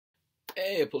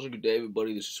Hey, a pleasant good day,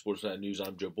 everybody. This is Sportsnet News.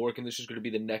 I'm Joe Bork, and this is going to be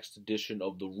the next edition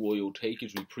of the Royal Take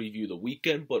as we preview the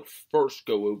weekend. But first,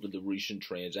 go over the recent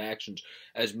transactions.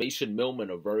 As Mason Millman,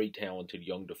 a very talented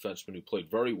young defenseman who played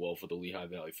very well for the Lehigh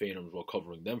Valley Phantoms while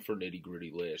covering them for Nitty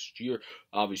Gritty last year,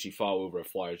 obviously follow over at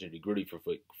Flyers Nitty Gritty for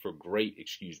great,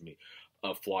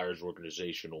 Flyers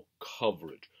organizational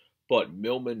coverage. But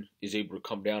Millman is able to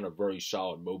come down a very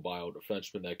solid mobile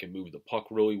defenseman that can move the puck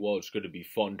really well. It's going to be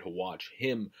fun to watch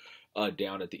him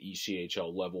down at the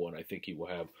ECHL level, and I think he will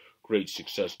have great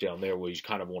success down there where he's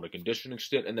kind of on a conditioning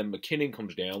stint. And then McKinnon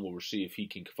comes down where we'll see if he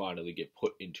can finally get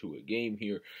put into a game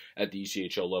here at the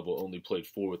ECHL level. Only played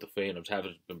 4 with the Phantoms,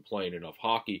 haven't been playing enough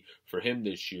hockey for him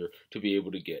this year to be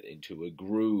able to get into a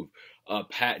groove.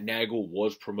 Pat Nagel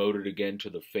was promoted again to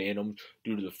the Phantoms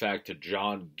due to the fact that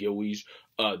John Gillies,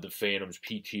 the Phantoms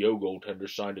PTO goaltender,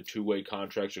 signed a 2-way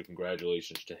contract, so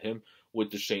congratulations to him with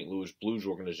the St. Louis Blues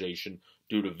organization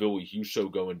due to Ville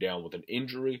Husso going down with an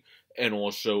injury, and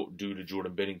also due to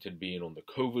Jordan Binnington being on the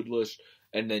COVID list.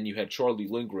 And then you had Charlie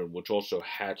Lindgren, which also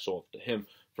hats off to him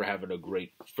for having a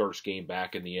great first game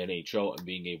back in the NHL and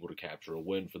being able to capture a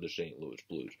win for the St. Louis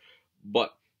Blues.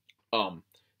 But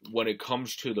when it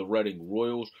comes to the Reading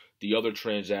Royals, the other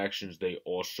transactions they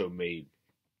also made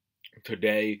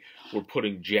today were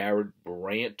putting Jared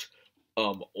Brandt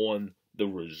on the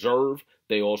reserve.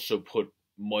 They also put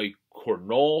Mike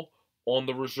Cornell on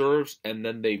the reserves, and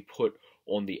then they put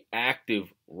on the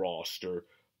active roster,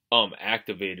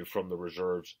 activated from the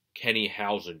reserves, Kenny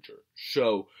Hausinger.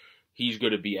 So he's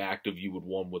going to be active,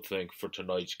 one would think, for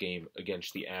tonight's game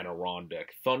against the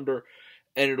Adirondack Thunder.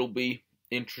 And it'll be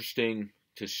interesting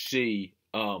to see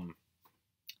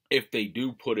if they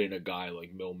do put in a guy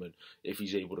like Millman, if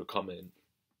he's able to come in.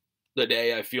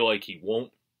 Today, I feel like he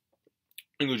won't,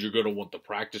 because you're going to want the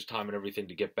practice time and everything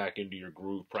to get back into your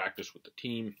groove, practice with the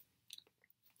team,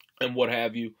 and what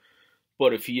have you.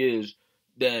 But if he is,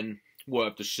 then we'll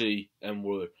have to see, and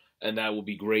that will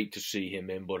be great to see him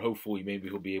in. But hopefully, maybe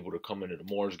he'll be able to come into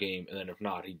tomorrow's game, and then if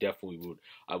not, he definitely would,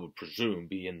 I would presume,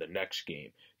 be in the next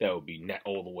game. That would be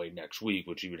all the way next week,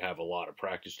 which he would have a lot of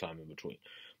practice time in between.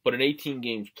 But in 18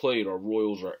 games played, our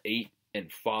Royals are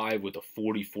 8-5 with a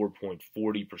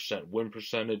 44.40% win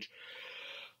percentage.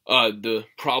 The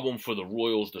problem for the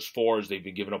Royals thus far is they've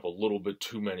been giving up a little bit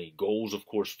too many goals. Of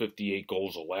course, 58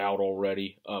 goals allowed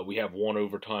already. We have 1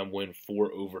 overtime win,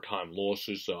 4 overtime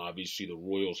losses. So obviously the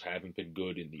Royals haven't been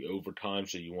good in the overtime,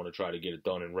 so you want to try to get it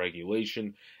done in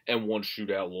regulation. And 1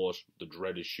 shootout loss, the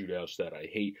dreaded shootouts that I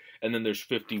hate. And then there's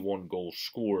 51 goals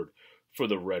scored for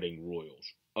the Reading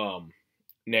Royals.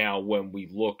 Now, when we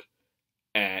look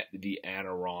at the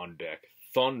Adirondack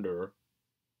Thunder,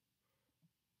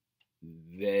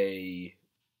 there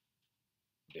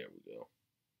we go.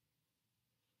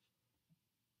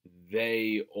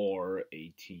 They are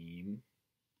a team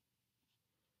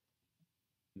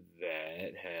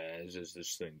that has, as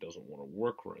this thing doesn't want to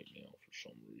work right now for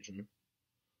some reason.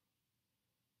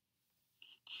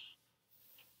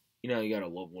 You know, you gotta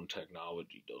love when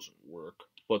technology doesn't work.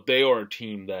 But they are a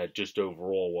team that just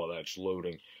overall, while that's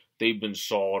loading, they've been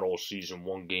solid all season,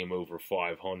 1 game over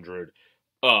 500.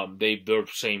 Their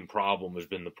same problem has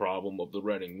been the problem of the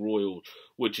Reading Royals,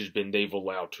 which has been they've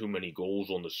allowed too many goals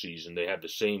on the season. They have the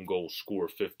same goal score,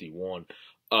 51.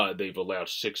 They've allowed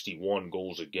 61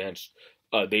 goals against.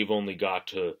 They've only got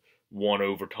to 1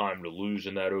 overtime to lose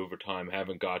in that overtime,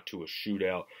 haven't got to a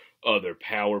shootout. Their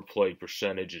power play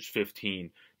percentage is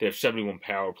 15. They have 71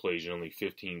 power plays and only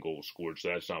 15 goals scored, so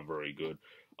that's not very good.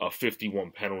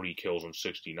 51 penalty kills on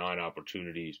 69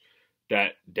 opportunities.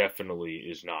 That definitely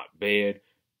is not bad.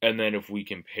 And then if we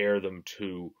compare them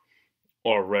to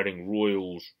our Reading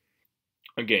Royals,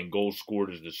 again, goals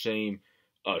scored is the same.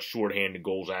 Shorthanded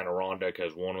goals, Adirondack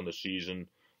has 1 on the season.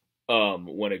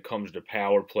 When it comes to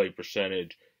power play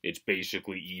percentage, it's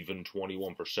basically even,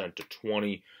 21% to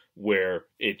 20, where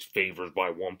it favors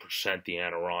by 1% the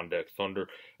Adirondack Thunder.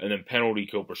 And then penalty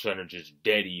kill percentage is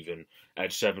dead even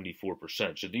at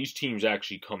 74%. So these teams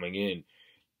actually coming in,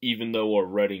 even though our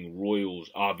Reading Royals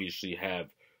obviously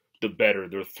have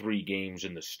their 3 games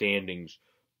in the standings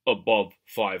above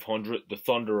 500, the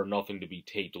Thunder are nothing to be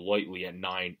taken lightly at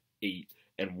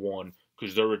 9-8-1,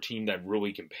 because they're a team that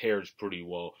really compares pretty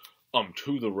well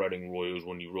to the Reading Royals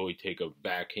when you really take a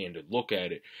backhanded look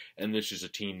at it. And this is a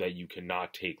team that you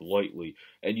cannot take lightly.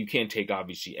 And you can't take,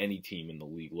 obviously, any team in the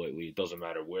league lightly. It doesn't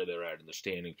matter where they're at in the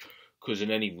standings, because in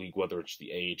any league, whether it's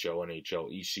the AHL, NHL,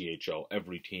 ECHL,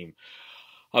 every team,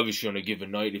 obviously on a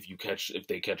given night, if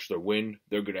they catch their wind,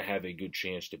 they're going to have a good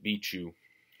chance to beat you.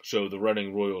 So the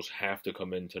Reading Royals have to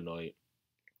come in tonight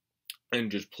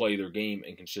and just play their game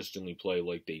and consistently play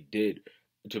like they did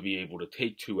to be able to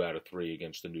take 2 out of 3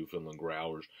 against the Newfoundland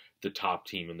Growlers, the top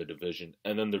team in the division,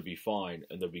 and then they'll be fine,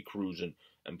 and they'll be cruising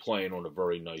and playing on a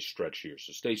very nice stretch here.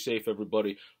 So stay safe,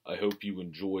 everybody. I hope you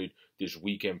enjoyed this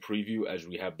weekend preview as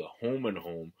we have the home and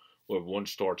home, where one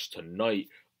starts tonight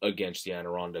against the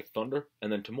Adirondack Thunder,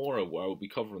 and then tomorrow where I will be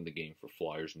covering the game for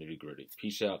Flyers Nitty Gritty.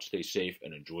 Peace out, stay safe,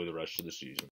 and enjoy the rest of the season.